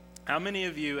How many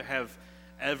of you have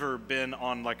ever been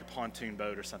on like a pontoon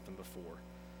boat or something before?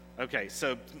 Okay,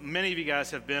 so many of you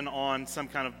guys have been on some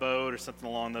kind of boat or something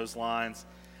along those lines.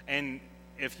 And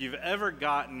if you've ever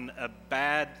gotten a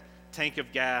bad tank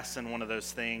of gas in one of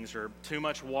those things, or too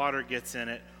much water gets in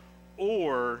it,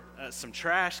 or some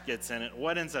trash gets in it,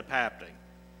 what ends up happening?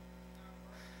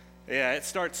 Yeah, it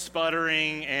starts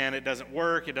sputtering and it doesn't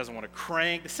work. It doesn't want to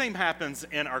crank. The same happens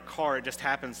in our car. It just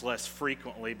happens less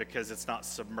frequently because it's not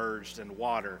submerged in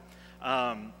water.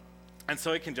 And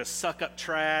so it can just suck up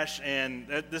trash. And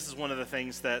this is one of the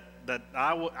things that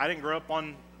I didn't grow up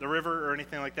on the river or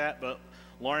anything like that, but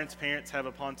Lauren's parents have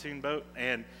a pontoon boat.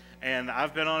 And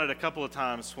I've been on it a couple of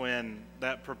times when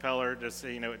that propeller just,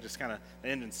 it just kind of, the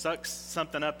engine sucks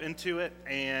something up into it,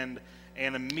 and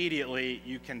immediately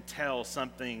you can tell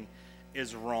something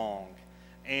is wrong.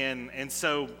 And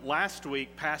so last week,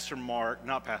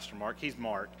 not Pastor Mark, he's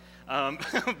Mark,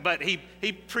 but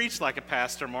he preached like a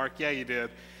pastor, Mark. Yeah, you did.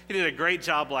 He did a great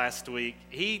job last week.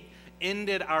 He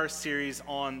ended our series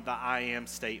on the I am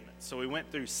statement. So we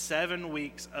went through 7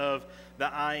 weeks of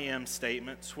the I am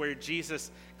statements where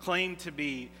Jesus claimed to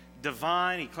be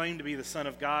divine, he claimed to be the Son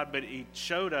of God, but he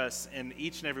showed us in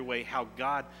each and every way how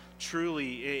God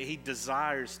truly, he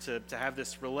desires to have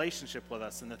this relationship with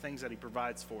us and the things that he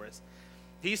provides for us.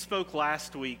 He spoke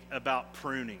last week about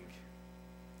pruning,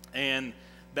 and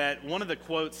that one of the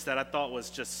quotes that I thought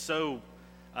was just so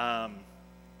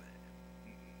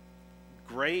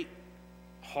great,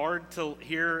 hard to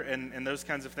hear, and those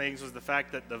kinds of things, was the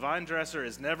fact that the vine dresser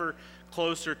is never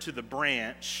closer to the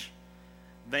branch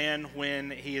than when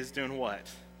he is doing what?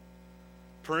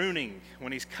 Pruning,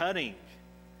 when he's cutting.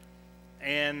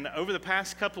 And over the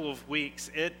past couple of weeks,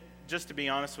 just to be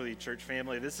honest with you, church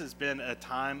family, this has been a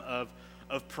time of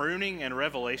pruning and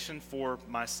revelation for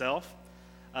myself.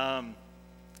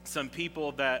 Some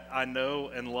people that I know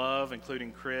and love,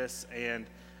 including Chris and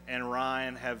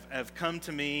Ryan, have come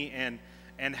to me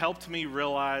and helped me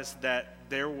realize that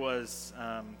there was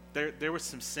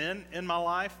some sin in my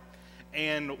life.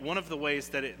 And one of the ways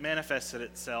that it manifested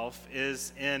itself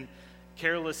is in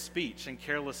careless speech and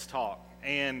careless talk.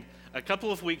 And a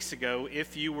couple of weeks ago,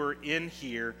 if you were in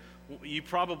here,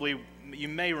 you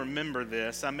may remember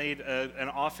this. I made an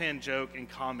offhand joke and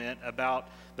comment about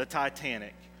the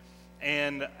Titanic.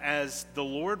 And as the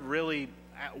Lord really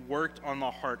worked on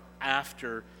my heart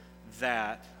after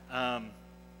that, I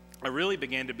really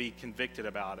began to be convicted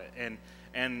about it.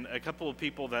 And a couple of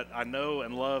people that I know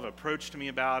and love approached me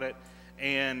about it.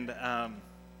 And I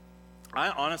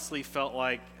honestly felt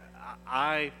like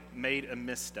I made a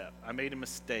misstep. I made a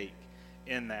mistake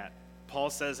in that. Paul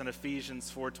says in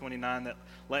Ephesians 4:29 that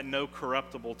let no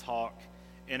corruptible talk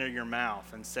enter your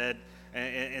mouth, and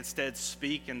instead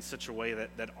speak in such a way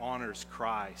that honors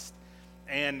Christ.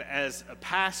 And as a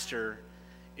pastor,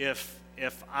 if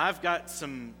I've got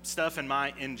some stuff in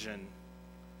my engine,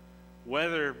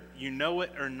 whether you know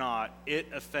it or not, it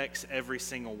affects every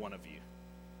single one of you.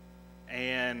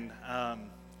 And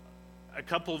a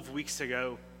couple of weeks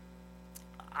ago,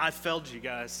 I failed you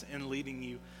guys in leading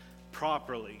you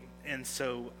properly. And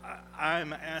so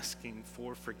I'm asking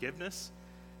for forgiveness.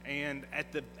 And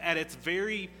at its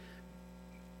very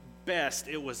best,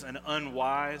 it was an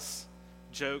unwise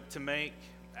joke to make.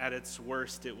 At its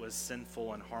worst, it was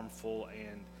sinful and harmful.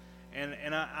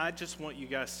 And I just want you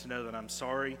guys to know that I'm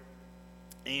sorry.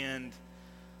 And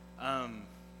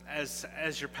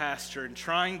as your pastor and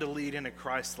trying to lead in a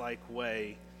Christ-like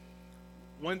way,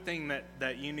 one thing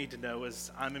that you need to know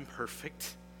is I'm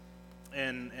imperfect,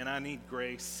 and I need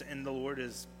grace, and the Lord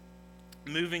is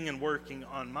moving and working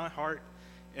on my heart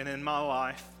and in my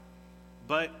life.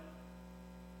 But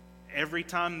every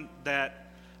time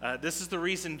that this is the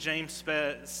reason James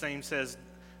says,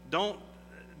 don't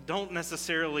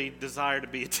necessarily desire to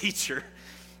be a teacher,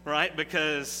 right?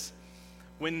 Because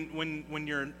when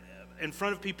you're in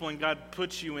front of people and God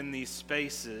puts you in these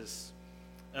spaces,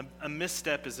 a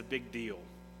misstep is a big deal.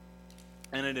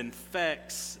 And it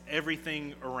infects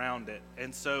everything around it.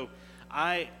 And so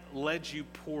I led you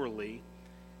poorly,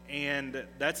 and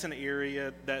that's an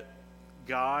area that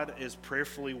God is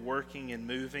prayerfully working and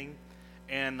moving.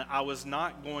 And I was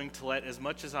not going to let, as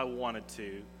much as I wanted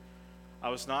to, I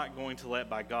was not going to let,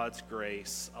 by God's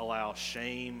grace, allow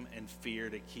shame and fear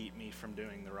to keep me from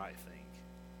doing the right thing.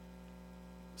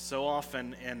 So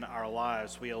often in our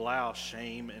lives, we allow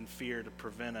shame and fear to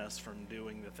prevent us from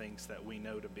doing the things that we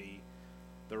know to be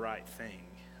the right thing.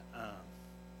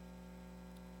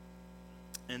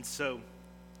 And so,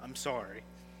 I'm sorry.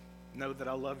 Know that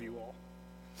I love you all.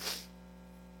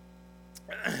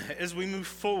 As we move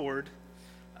forward,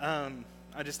 I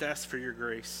just ask for your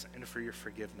grace and for your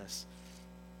forgiveness.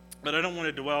 But I don't want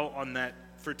to dwell on that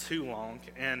for too long.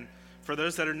 And for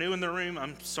those that are new in the room,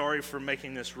 I'm sorry for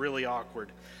making this really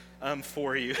awkward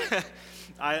for you.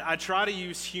 I try to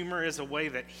use humor as a way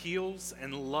that heals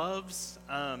and loves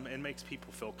and makes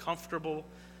people feel comfortable.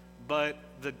 But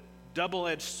the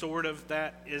double-edged sword of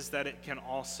that is that it can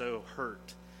also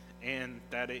hurt, and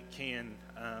that it can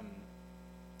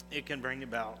bring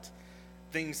about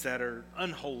things that are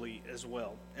unholy as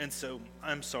well. And so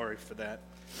I'm sorry for that.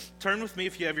 Turn with me,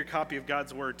 if you have your copy of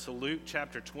God's Word, to Luke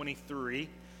chapter 23.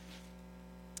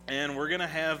 And we're going to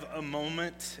have a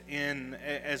moment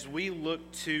as we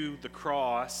look to the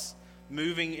cross,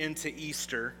 moving into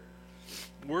Easter,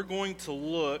 we're going to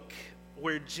look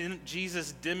where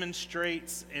Jesus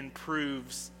demonstrates and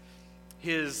proves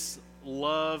his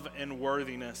love and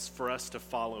worthiness for us to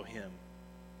follow him.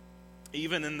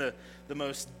 Even in the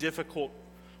most difficult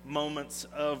moments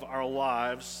of our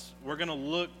lives, we're going to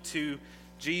look to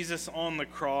Jesus on the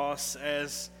cross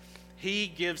as he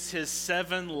gives his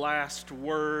 7 last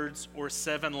words or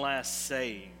 7 last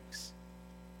sayings.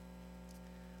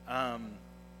 And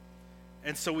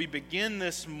so we begin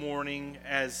this morning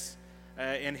as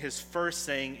in his first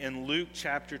saying in Luke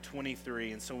chapter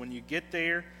 23. And so when you get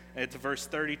there, to verse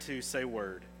 32, say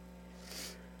word.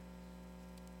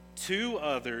 2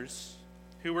 others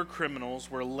who were criminals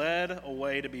were led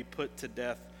away to be put to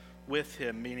death with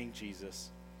him, meaning Jesus.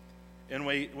 And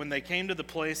when they came to the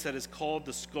place that is called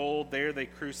the Skull, there they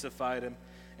crucified him,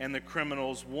 and the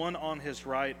criminals, one on his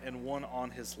right and one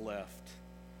on his left.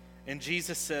 And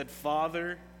Jesus said,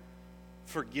 Father,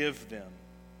 forgive them,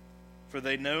 for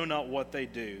they know not what they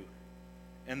do.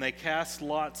 And they cast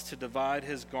lots to divide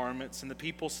his garments, and the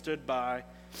people stood by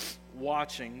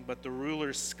watching, but the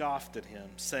rulers scoffed at him,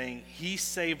 saying, He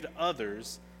saved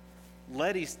others,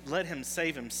 let him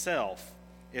save himself,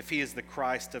 if he is the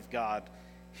Christ of God,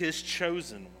 his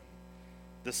chosen one.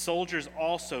 The soldiers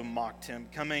also mocked him,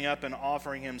 coming up and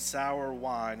offering him sour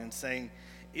wine, and saying,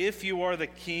 If you are the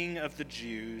king of the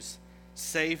Jews,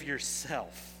 save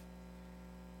yourself.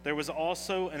 There was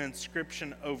also an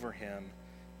inscription over him,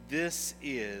 This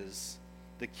is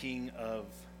the King of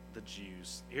the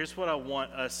Jews. Here's what I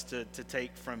want us to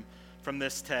take from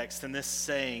this text and this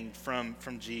saying from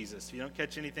Jesus. If you don't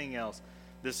catch anything else,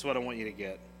 this is what I want you to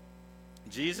get.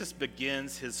 Jesus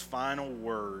begins his final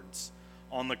words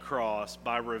on the cross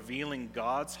by revealing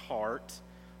God's heart,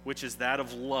 which is that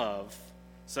of love.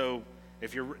 So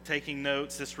if you're taking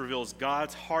notes, this reveals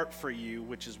God's heart for you,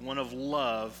 which is one of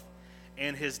love,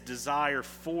 and his desire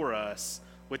for us,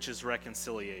 which is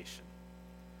reconciliation.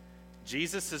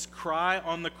 Jesus' cry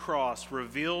on the cross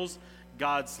reveals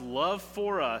God's love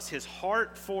for us, his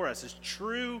heart for us, his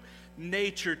true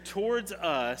nature towards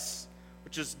us,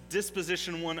 which is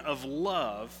disposition one of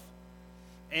love,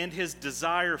 and his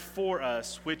desire for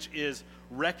us, which is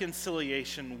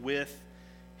reconciliation with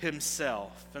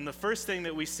himself. And the first thing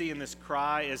that we see in this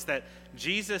cry is that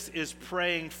Jesus is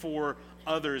praying for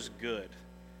others' good.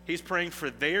 He's praying for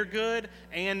their good,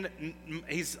 and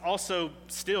he's also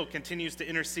still continues to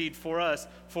intercede for us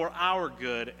for our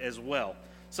good as well.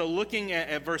 So looking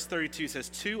at verse 32, it says,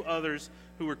 2 others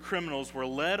who were criminals were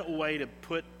led away to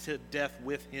put to death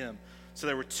with him. So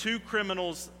there were 2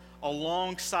 criminals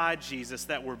alongside Jesus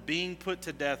that were being put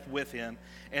to death with him.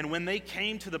 And when they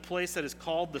came to the place that is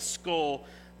called the Skull,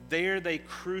 there they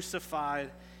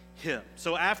crucified him.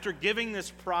 So after giving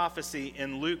this prophecy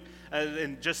in Luke,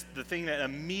 and just the thing that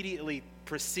immediately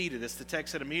preceded this, the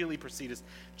text that immediately preceded this,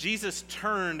 Jesus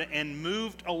turned and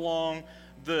moved along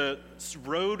the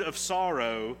road of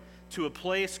sorrow to a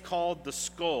place called the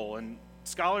Skull. And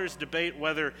scholars debate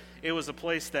whether it was a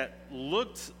place that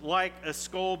looked like a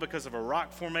skull because of a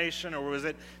rock formation, or was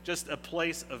it just a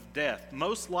place of death.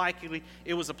 Most likely,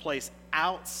 it was a place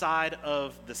outside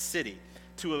of the city.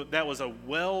 That was a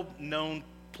well-known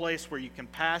place where you can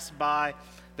pass by,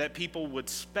 that people would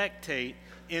spectate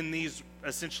in these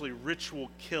essentially ritual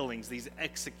killings, these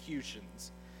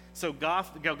executions. So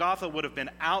Golgotha would have been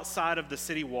outside of the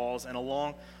city walls and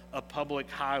along a public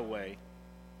highway.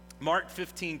 Mark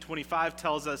 15:25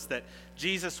 tells us that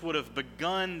Jesus would have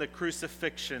begun the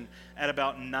crucifixion at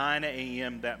about 9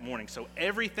 a.m. that morning. So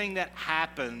everything that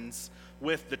happens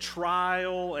with the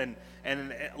trial and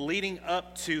leading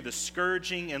up to the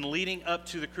scourging and leading up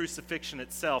to the crucifixion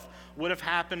itself would have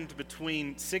happened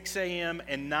between 6 a.m.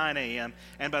 and 9 a.m.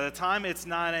 And by the time it's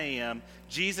 9 a.m.,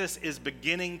 Jesus is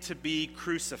beginning to be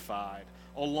crucified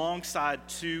alongside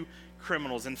 2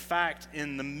 criminals. In fact,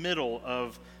 in the middle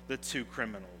of the 2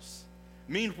 criminals.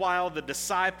 Meanwhile, the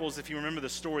disciples, if you remember the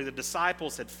story, the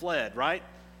disciples had fled, right?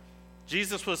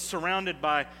 Jesus was surrounded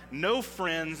by no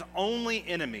friends, only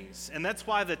enemies. And that's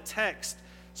why the text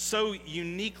so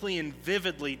uniquely and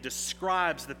vividly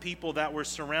describes the people that were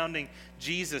surrounding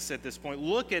Jesus at this point.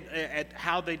 Look at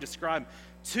how they describe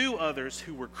two others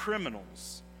who were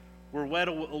criminals were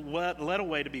led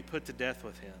away to be put to death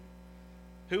with him.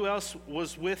 Who else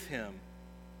was with him?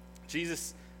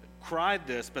 Jesus cried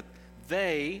this, but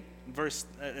they, verse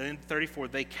in 34,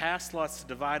 they cast lots to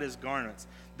divide his garments.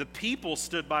 The people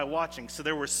stood by watching. So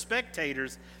there were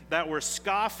spectators that were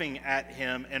scoffing at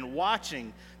him and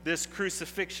watching this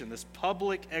crucifixion, this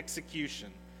public execution.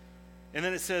 And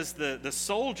then it says the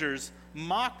soldiers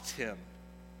mocked him,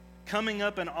 coming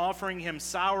up and offering him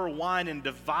sour wine and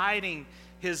dividing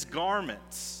his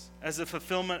garments as a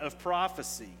fulfillment of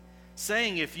prophecy,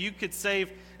 saying, if you're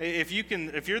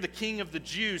the king of the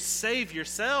Jews, save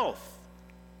yourself.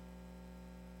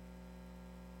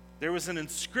 There was an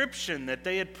inscription that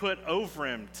they had put over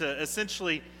him to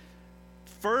essentially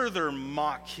further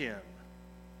mock him.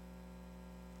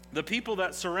 The people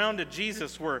that surrounded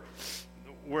Jesus were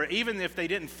even if they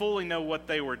didn't fully know what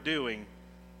they were doing,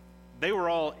 they were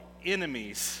all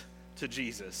enemies to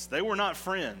Jesus. They were not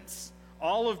friends.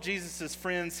 All of Jesus'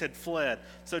 friends had fled.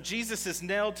 So Jesus is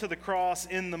nailed to the cross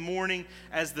in the morning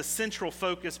as the central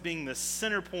focus, being the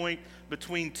center point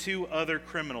between two other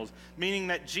criminals, meaning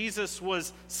that Jesus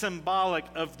was symbolic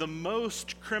of the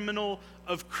most criminal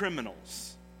of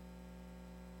criminals.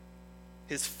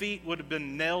 His feet would have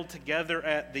been nailed together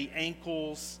at the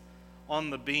ankles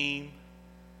on the beam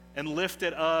and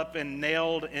lifted up and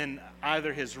nailed in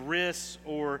either his wrists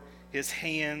or his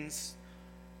hands.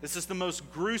 This is the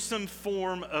most gruesome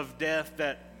form of death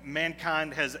that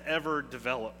mankind has ever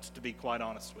developed, to be quite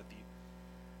honest with you.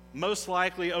 Most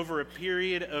likely over a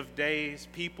period of days,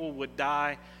 people would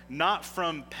die not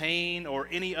from pain or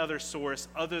any other source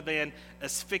other than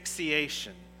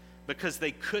asphyxiation, because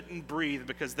they couldn't breathe,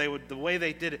 because the way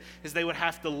they did it is they would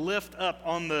have to lift up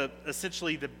on the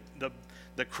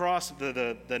cross,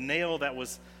 the nail that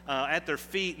was at their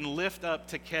feet, and lift up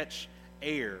to catch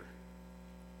air.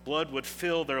 Blood would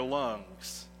fill their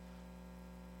lungs.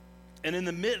 And in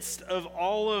the midst of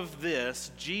all of this,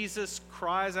 Jesus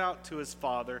cries out to his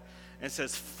Father and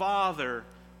says, Father,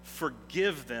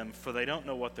 forgive them, for they don't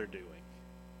know what they're doing.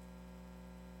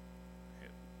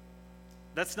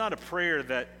 That's not a prayer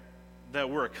that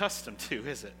we're accustomed to,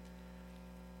 is it?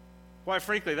 Quite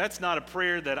frankly, that's not a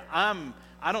prayer that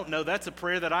I don't know, that's a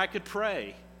prayer that I could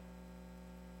pray.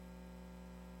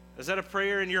 Is that a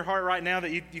prayer in your heart right now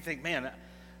that you think, man,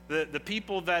 the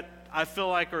people that I feel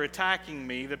like are attacking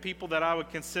me, the people that I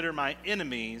would consider my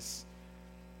enemies,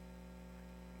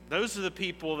 those are the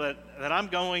people that I'm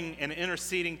going and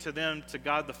interceding to them, to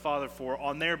God the Father, for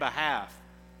on their behalf,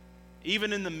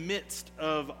 even in the midst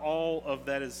of all of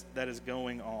that is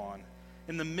going on.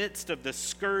 In the midst of the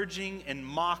scourging and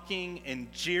mocking and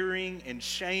jeering and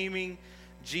shaming,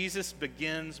 Jesus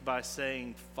begins by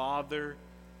saying, Father,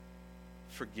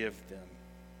 forgive them.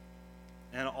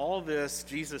 And all this,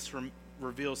 Jesus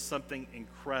reveals something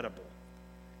incredible.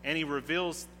 And he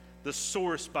reveals the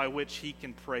source by which he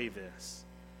can pray this.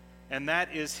 And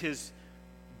that is his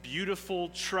beautiful,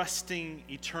 trusting,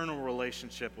 eternal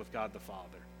relationship with God the Father.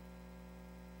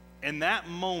 In that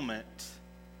moment,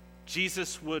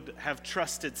 Jesus would have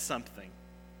trusted something.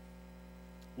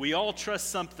 We all trust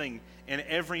something in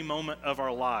every moment of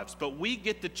our lives, but we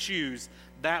get to choose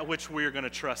that which we are going to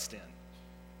trust in.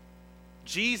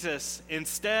 Jesus,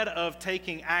 instead of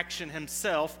taking action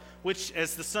himself, which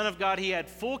as the Son of God he had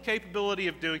full capability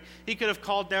of doing, he could have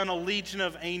called down a legion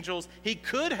of angels, he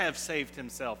could have saved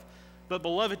himself. But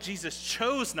beloved, Jesus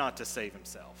chose not to save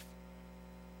himself,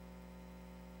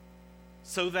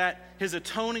 so that his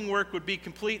atoning work would be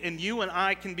complete and you and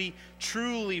I can be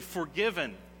truly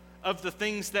forgiven of the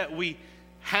things that we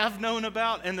have known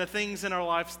about and the things in our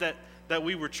lives that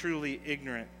we were truly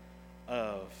ignorant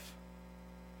of.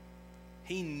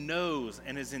 He knows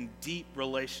and is in deep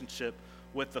relationship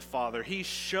with the Father. He's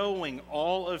showing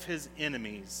all of his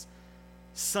enemies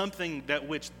something that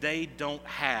which they don't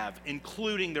have,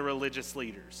 including the religious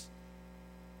leaders.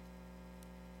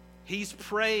 He's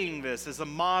praying this as a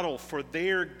model for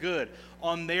their good,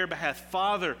 on their behalf.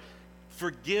 Father,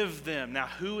 forgive them. Now,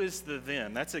 who is the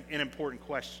them? That's an important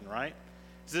question, right?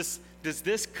 Does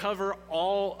this cover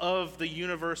all of the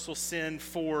universal sin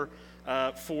for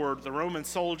the Roman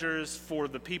soldiers, for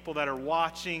the people that are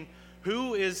watching?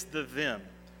 Who is the them?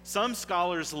 Some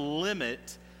scholars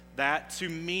limit that to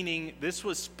meaning this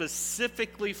was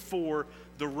specifically for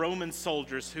the Roman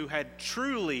soldiers who had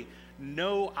truly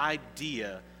no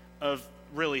idea of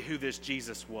really who this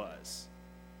Jesus was.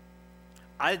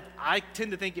 I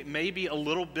tend to think it may be a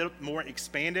little bit more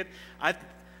expanded. I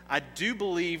do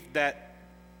believe that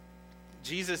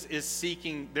Jesus is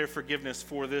seeking their forgiveness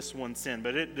for this one sin,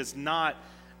 but it does not,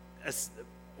 as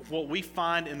what we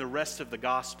find in the rest of the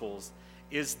Gospels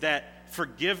is that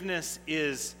forgiveness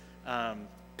is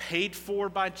paid for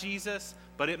by Jesus,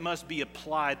 but it must be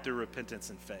applied through repentance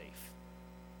and faith.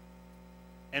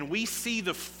 And we see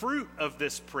the fruit of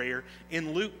this prayer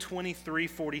in Luke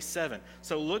 23:47.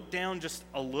 So look down just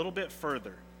a little bit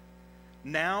further.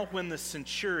 Now when the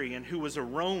centurion, who was a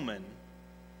Roman,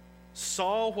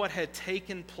 saw what had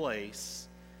taken place,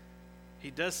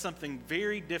 he does something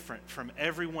very different from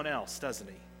everyone else, doesn't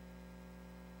he?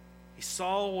 He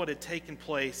saw what had taken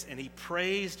place and he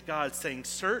praised God, saying,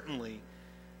 "Certainly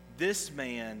this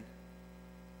man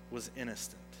was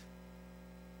innocent."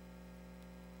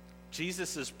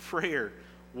 Jesus' prayer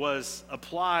was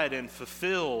applied and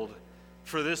fulfilled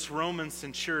for this Roman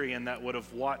centurion that would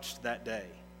have watched that day.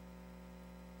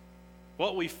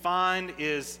 What we find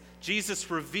is Jesus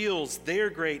reveals their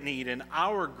great need and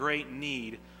our great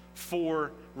need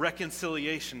for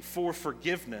reconciliation, for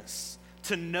forgiveness,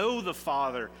 to know the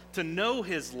Father, to know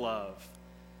His love,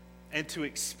 and to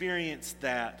experience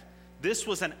that. This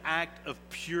was an act of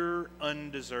pure,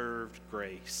 undeserved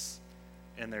grace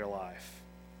in their life.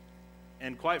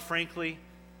 And quite frankly,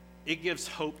 it gives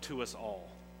hope to us all.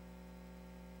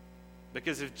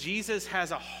 Because if Jesus has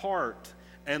a heart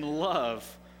and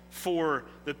love for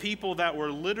the people that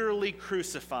were literally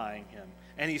crucifying Him,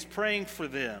 and He's praying for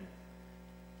them,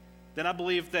 then I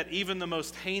believe that even the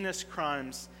most heinous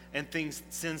crimes and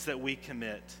sins that we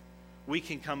commit, we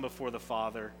can come before the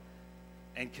Father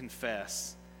and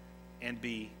confess and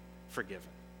be forgiven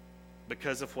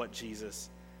because of what Jesus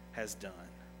has done.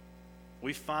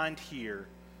 We find here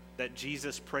that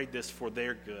Jesus prayed this for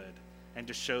their good and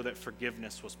to show that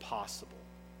forgiveness was possible.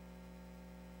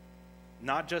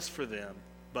 Not just for them,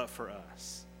 but for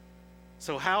us.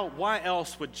 So why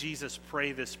else would Jesus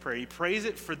pray this prayer? He prays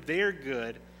it for their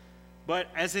good, but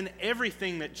as in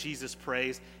everything that Jesus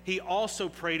prays, He also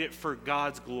prayed it for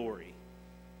God's glory.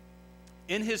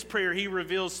 In His prayer, He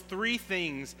reveals three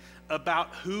things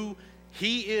about who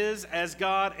He is as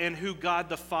God and who God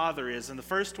the Father is. And the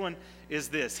first one is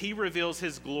this: He reveals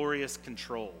His glorious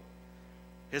control,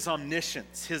 His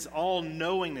omniscience, His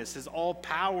all-knowingness, His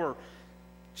all-power.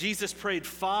 Jesus prayed,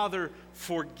 "Father,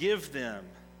 forgive them."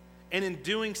 And in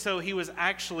doing so, He was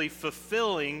actually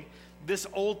fulfilling this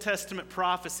Old Testament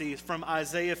prophecy from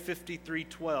Isaiah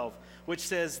 53:12, which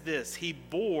says this: He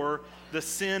bore the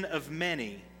sin of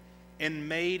many and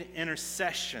made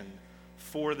intercession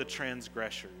for the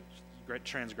transgressors.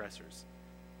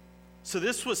 So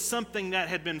this was something that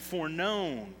had been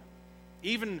foreknown,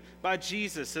 even by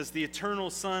Jesus as the eternal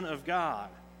Son of God,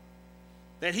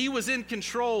 that He was in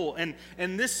control, and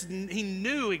this He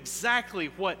knew exactly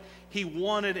what He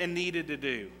wanted and needed to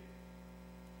do.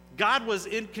 God was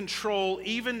in control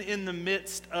even in the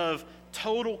midst of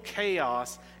total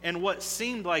chaos and what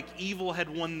seemed like evil had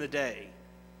won the day,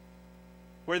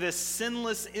 where this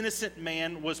sinless, innocent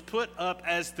man was put up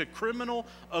as the criminal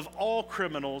of all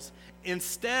criminals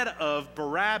instead of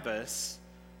Barabbas,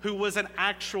 who was an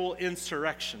actual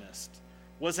insurrectionist,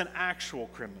 was an actual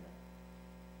criminal.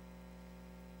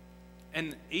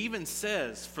 And even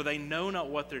says, "For they know not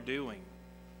what they're doing."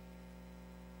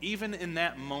 Even in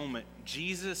that moment,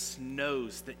 Jesus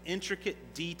knows the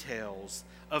intricate details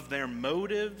of their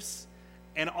motives,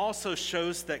 and also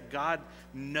shows that God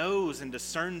knows and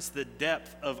discerns the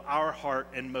depth of our heart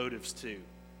and motives too,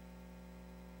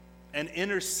 and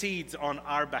intercedes on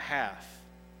our behalf.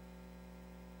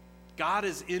 God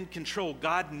is in control.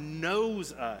 God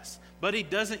knows us, but He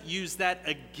doesn't use that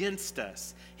against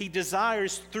us. He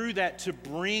desires through that to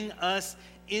bring us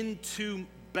into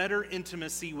better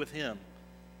intimacy with Him.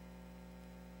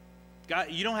 God,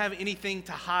 you don't have anything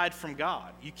to hide from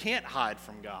God. You can't hide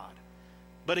from God.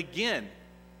 But again,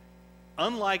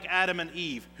 unlike Adam and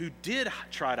Eve, who did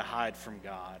try to hide from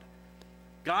God,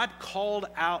 God called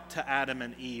out to Adam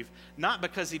and Eve, not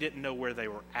because He didn't know where they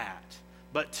were at,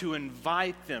 but to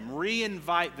invite them,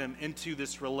 re-invite them into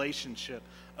this relationship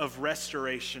of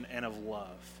restoration and of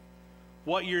love.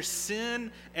 What your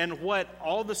sin and what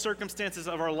all the circumstances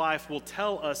of our life will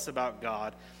tell us about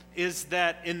God is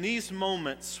that in these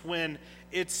moments when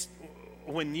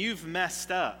you've messed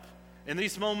up, in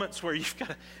these moments where you've got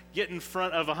to get in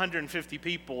front of 150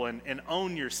 people and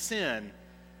own your sin,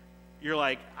 you're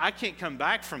like, I can't come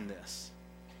back from this.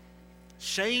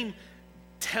 Shame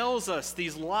tells us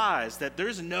these lies that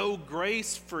there's no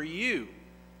grace for you.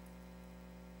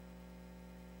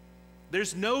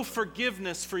 There's no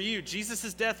forgiveness for you.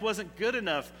 Jesus' death wasn't good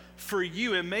enough for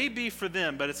you. It may be for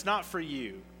them, but it's not for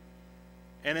you.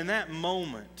 And in that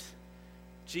moment,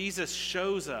 Jesus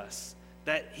shows us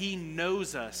that he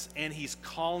knows us and he's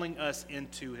calling us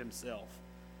into himself.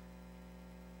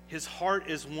 His heart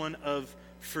is one of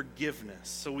forgiveness.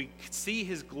 So we see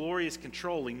his glorious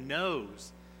control, he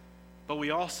knows, but we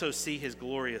also see his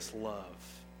glorious love.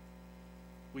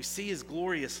 We see his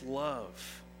glorious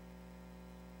love.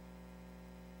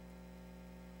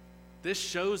 This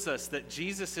shows us that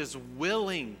Jesus is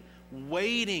willing,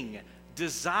 waiting,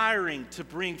 desiring to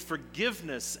bring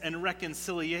forgiveness and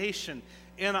reconciliation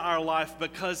in our life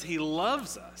because he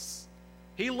loves us.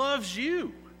 He loves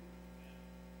you.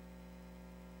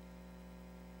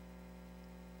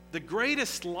 The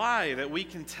greatest lie that we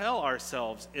can tell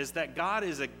ourselves is that God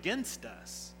is against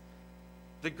us.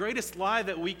 The greatest lie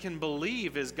that we can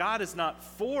believe is God is not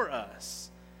for us.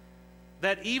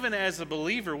 That even as a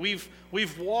believer, we've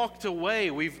walked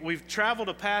away, we've traveled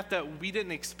a path that we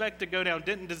didn't expect to go down,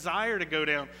 didn't desire to go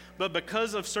down, but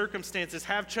because of circumstances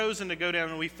have chosen to go down,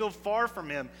 and we feel far from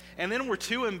him, and then we're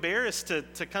too embarrassed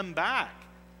to come back.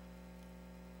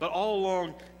 But all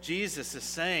along, Jesus is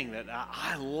saying that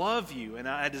I love you, and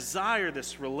I desire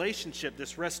this relationship,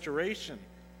 this restoration.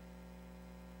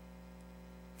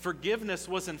 Forgiveness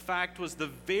was the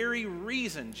very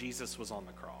reason Jesus was on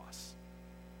the cross.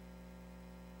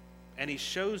 And he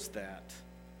shows that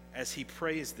as he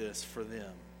prays this for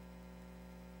them.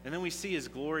 And then we see his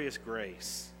glorious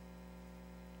grace.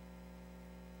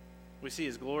 We see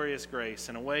his glorious grace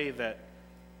in a way that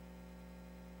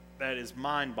is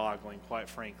mind-boggling, quite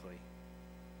frankly.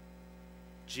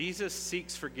 Jesus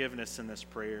seeks forgiveness in this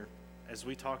prayer, as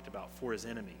we talked about, for his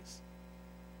enemies,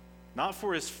 not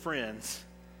for his friends.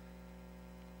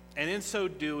 And in so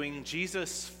doing,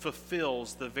 Jesus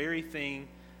fulfills the very thing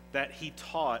that he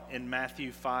taught in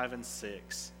Matthew 5 and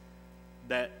 6,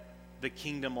 that the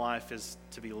kingdom life is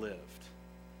to be lived.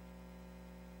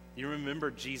 You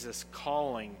remember Jesus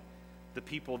calling the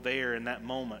people there in that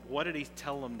moment. What did he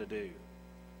tell them to do? He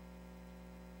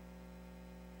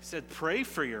said, pray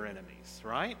for your enemies,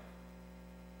 right?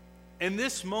 In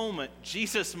this moment,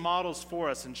 Jesus models for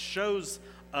us and shows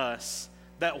us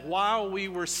that while we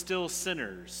were still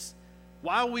sinners,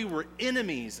 while we were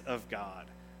enemies of God,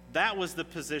 that was the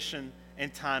position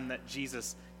and time that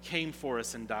Jesus came for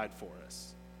us and died for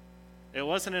us. It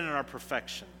wasn't in our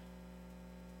perfection,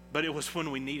 but it was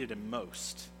when we needed him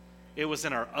most. It was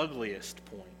in our ugliest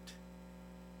point.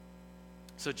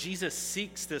 So Jesus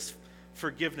seeks this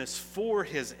forgiveness for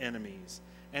his enemies.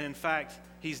 And in fact,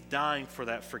 he's dying for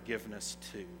that forgiveness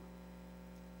too,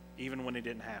 even when he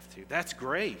didn't have to. That's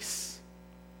grace.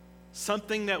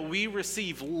 Something that we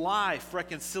receive, life,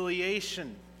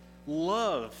 reconciliation,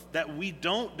 love that we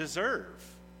don't deserve.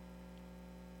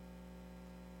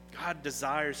 God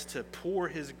desires to pour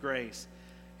his grace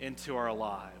into our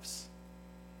lives.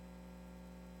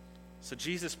 So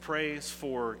Jesus prays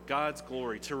for God's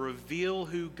glory, to reveal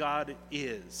who God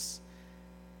is.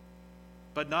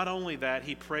 But not only that,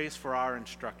 he prays for our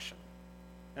instruction.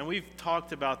 And we've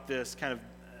talked about this kind of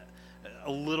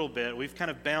a little bit. We've kind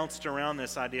of bounced around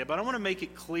this idea, but I want to make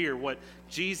it clear what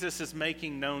Jesus is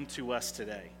making known to us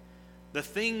today. The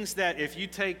things that if you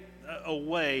take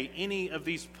away any of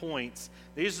these points,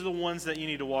 these are the ones that you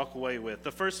need to walk away with.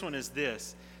 The first one is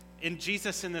this. And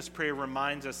Jesus in this prayer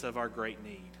reminds us of our great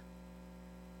need.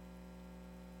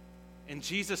 And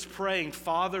Jesus praying,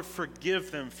 Father,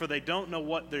 forgive them, for they don't know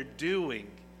what they're doing,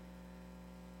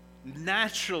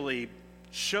 naturally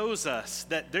shows us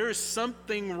that there is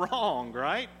something wrong,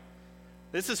 right?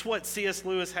 This is what C.S.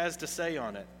 Lewis has to say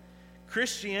on it.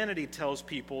 Christianity tells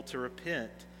people to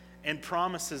repent and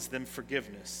promises them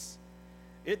forgiveness.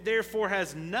 It therefore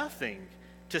has nothing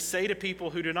to say to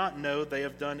people who do not know they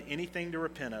have done anything to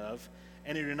repent of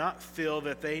and who do not feel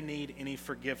that they need any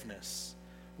forgiveness.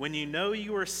 When you know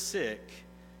you are sick,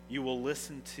 you will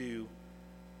listen to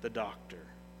the doctor.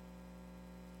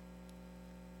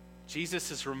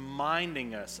 Jesus is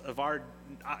reminding us of our,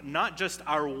 not just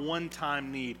our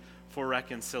one-time need for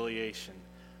reconciliation,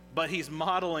 but he's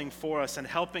modeling for us and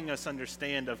helping us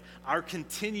understand of our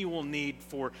continual need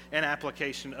for an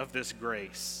application of this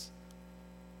grace.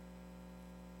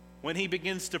 When he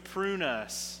begins to prune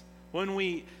us, when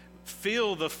we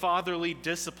feel the fatherly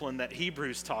discipline that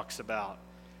Hebrews talks about,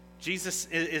 Jesus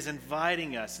is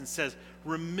inviting us and says,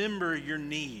 remember your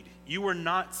need. You are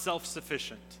not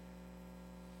self-sufficient.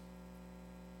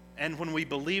 And when we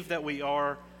believe that we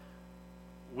are,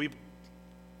 we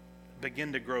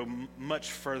begin to grow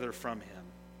much further from him.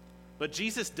 But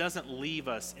Jesus doesn't leave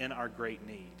us in our great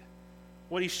need.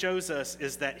 What he shows us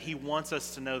is that he wants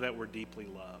us to know that we're deeply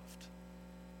loved.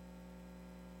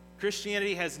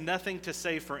 Christianity has nothing to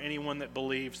say for anyone that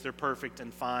believes they're perfect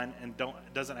and fine and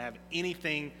doesn't have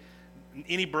anything,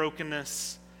 any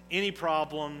brokenness, any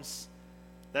problems,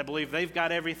 that believe they've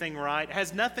got everything right,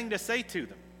 has nothing to say to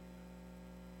them.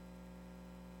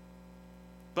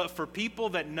 But for people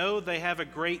that know they have a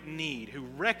great need, who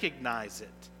recognize it,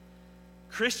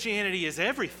 Christianity is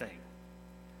everything.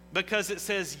 Because it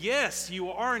says, yes,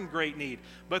 you are in great need,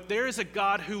 but there is a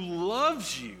God who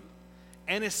loves you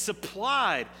and is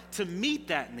supplied to meet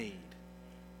that need.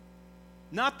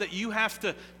 Not that you have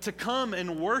to come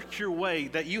and work your way,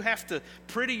 that you have to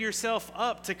pretty yourself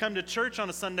up to come to church on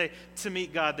a Sunday to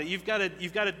meet God, that you've got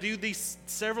to do these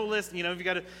several lists, you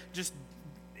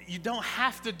don't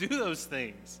have to do those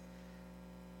things.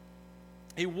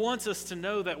 He wants us to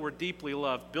know that we're deeply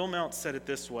loved. Bill Mounce said it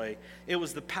this way: it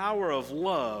was the power of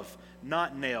love,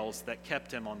 not nails, that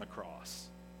kept him on the cross.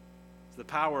 It's the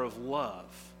power of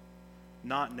love,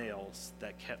 not nails,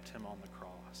 that kept him on the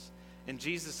cross. In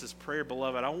Jesus' prayer,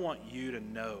 beloved, I want you to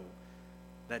know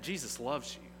that Jesus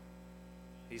loves you.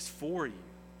 He's for you.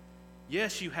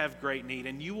 Yes, you have great need,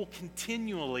 and you will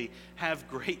continually have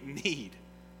great need.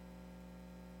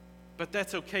 But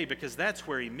that's okay, because that's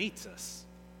where he meets us.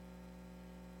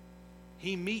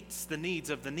 He meets the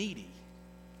needs of the needy.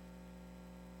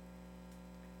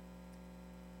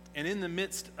 And in the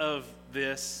midst of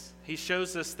this, he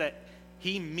shows us that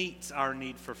he meets our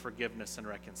need for forgiveness and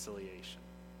reconciliation.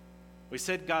 We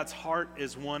said God's heart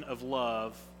is one of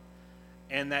love,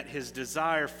 and that his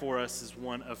desire for us is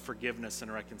one of forgiveness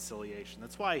and reconciliation.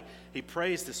 That's why he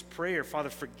prays this prayer, Father,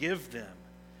 forgive them.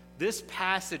 This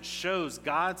passage shows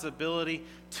God's ability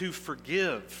to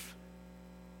forgive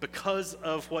because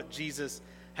of what Jesus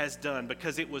has done,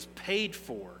 because it was paid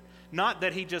for. Not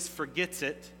that he just forgets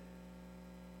it,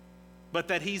 but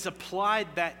that he's applied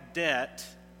that debt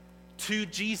to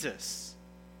Jesus.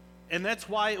 And that's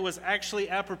why it was actually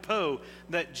apropos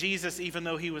that Jesus, even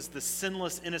though he was the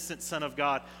sinless, innocent Son of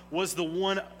God, was the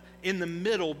one in the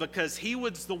middle, because he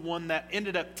was the one that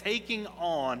ended up taking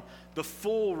on the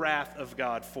full wrath of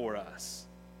God for us.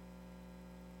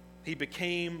 He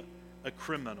became a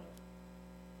criminal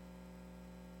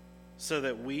so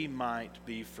that we might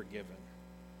be forgiven.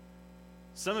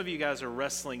 Some of you guys are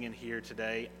wrestling in here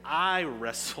today. I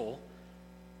wrestle,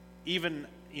 even,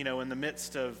 in the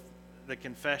midst of the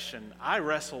confession, I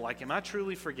wrestle like, am I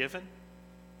truly forgiven?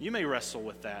 You may wrestle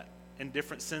with that in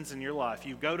different sins in your life.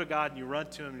 You go to God and you run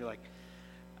to him and you're like,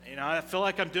 I feel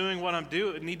like I'm doing what I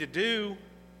need to do,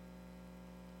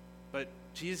 but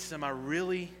Jesus, am I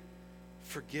really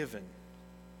forgiven?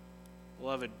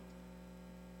 Beloved,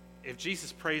 if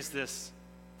Jesus prays this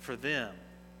for them,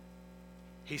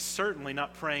 he's certainly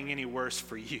not praying any worse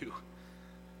for you,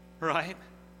 right?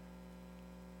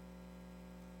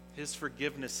 His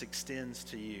forgiveness extends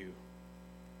to you.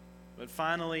 But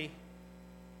finally,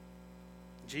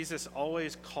 Jesus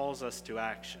always calls us to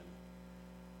action.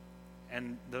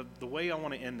 And the way I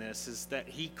want to end this is that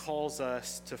he calls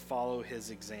us to follow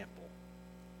his example.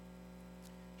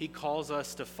 He calls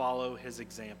us to follow his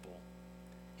example.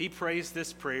 He prays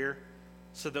this prayer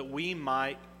so that we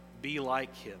might be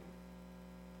like him.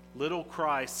 Little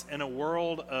Christ, in a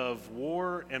world of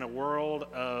war, in a world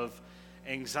of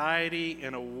anxiety,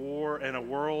 in a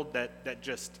world that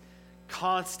just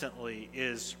constantly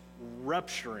is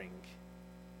rupturing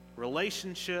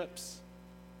relationships.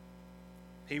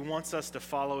 He wants us to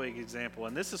follow his example.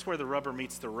 And this is where the rubber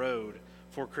meets the road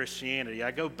for Christianity.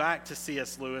 I go back to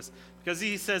C.S. Lewis because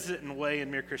he says it in a way in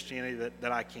Mere Christianity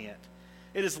that I can't.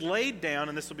 It is laid down,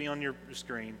 and this will be on your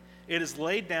screen, it is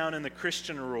laid down in the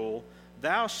Christian rule,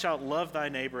 thou shalt love thy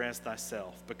neighbor as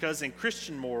thyself, because in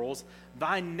Christian morals,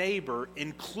 thy neighbor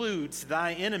includes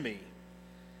thy enemy.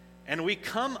 And we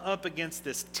come up against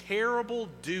this terrible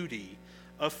duty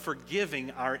of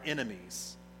forgiving our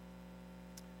enemies.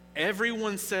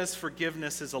 Everyone says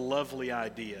forgiveness is a lovely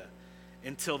idea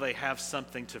until they have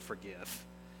something to forgive.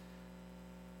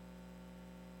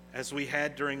 As we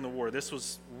had during the war, this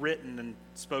was written and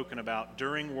spoken about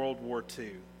during World War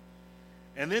II.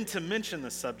 And then to mention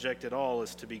the subject at all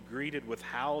is to be greeted with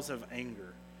howls of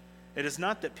anger. It is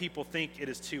not that people think it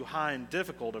is too high and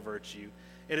difficult a virtue.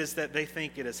 It is that they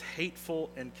think it is hateful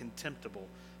and contemptible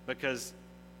because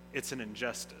it's an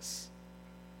injustice.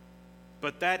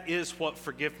 But that is what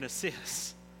forgiveness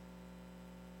is.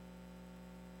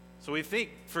 So we think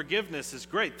forgiveness is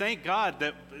great. Thank God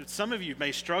that some of you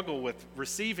may struggle with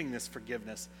receiving this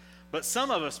forgiveness, but some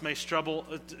of us may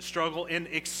struggle in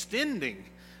extending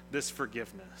this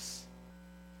forgiveness.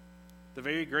 The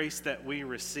very grace that we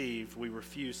receive, we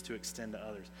refuse to extend to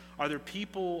others. Are there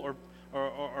people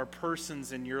or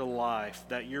persons in your life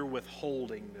that you're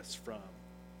withholding this from?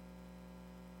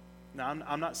 Now,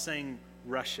 I'm not saying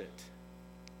rush it,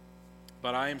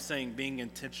 but I am saying being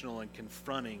intentional and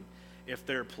confronting if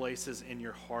there are places in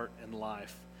your heart and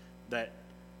life that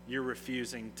you're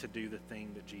refusing to do the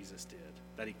thing that Jesus did,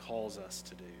 that he calls us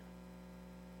to do.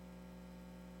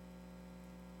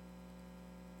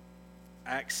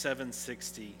 Acts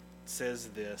 7:60 says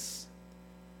this.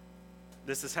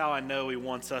 This is how I know he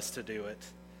wants us to do it,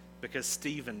 because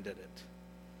Stephen did it.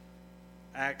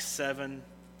 Acts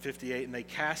 7:58, and they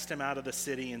cast him out of the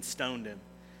city and stoned him.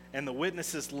 And the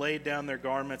witnesses laid down their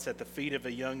garments at the feet of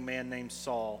a young man named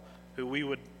Saul, who we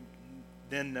would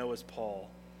then know as Paul.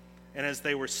 And as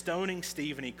they were stoning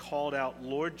Stephen, he called out,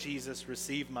 "Lord Jesus,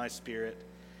 receive my spirit."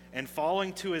 And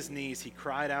falling to his knees, he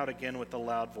cried out again with a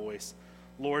loud voice,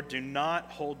 "Lord, do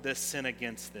not hold this sin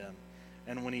against them."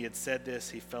 And when he had said this,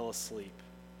 he fell asleep.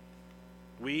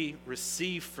 We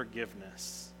receive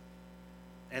forgiveness,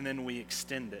 and then we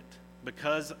extend it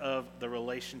because of the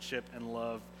relationship and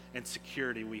love and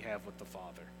security we have with the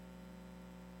Father.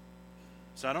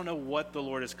 So I don't know what the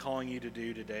Lord is calling you to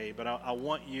do today, but I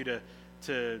want you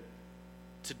to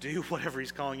do whatever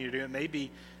he's calling you to do. It may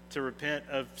be to repent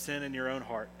of sin in your own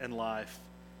heart and life.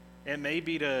 It may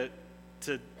be to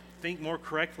think more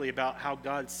correctly about how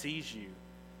God sees you,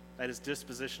 that his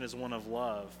disposition is one of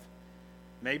love.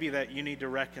 Maybe that you need to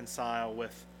reconcile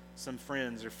with some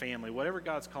friends or family. Whatever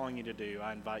God's calling you to do,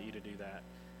 I invite you to do that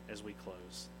as we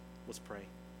close. Let's pray.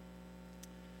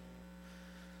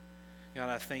 God,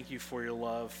 I thank you for your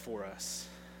love for us.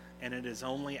 And it is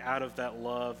only out of that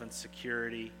love and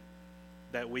security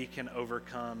that we can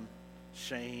overcome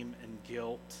shame and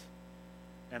guilt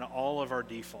and all of our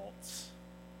defaults.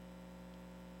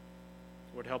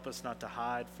 Lord, help us not to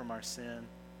hide from our sin.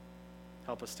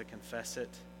 Help us to confess it.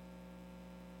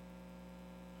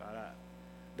 God,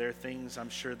 there are things I'm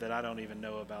sure that I don't even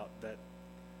know about that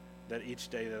each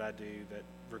day that I do that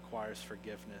requires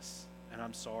forgiveness. And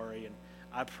I'm sorry. And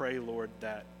I pray, Lord,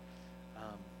 that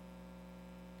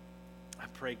I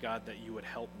pray, God, that you would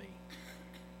help me.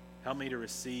 Help me to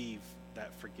receive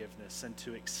that forgiveness and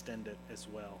to extend it as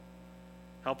well.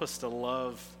 Help us to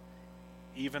love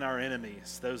even our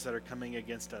enemies, those that are coming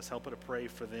against us. Help us to pray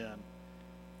for them.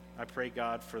 I pray,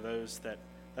 God, for those that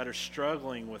are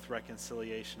struggling with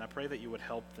reconciliation. I pray that you would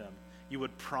help them. You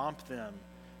would prompt them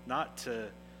not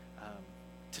to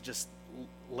just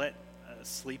let a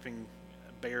sleeping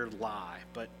bear lie,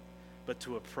 but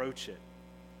to approach it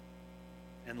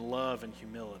in love and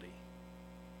humility.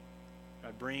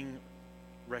 God, bring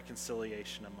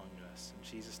reconciliation among us.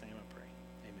 In Jesus' name I pray.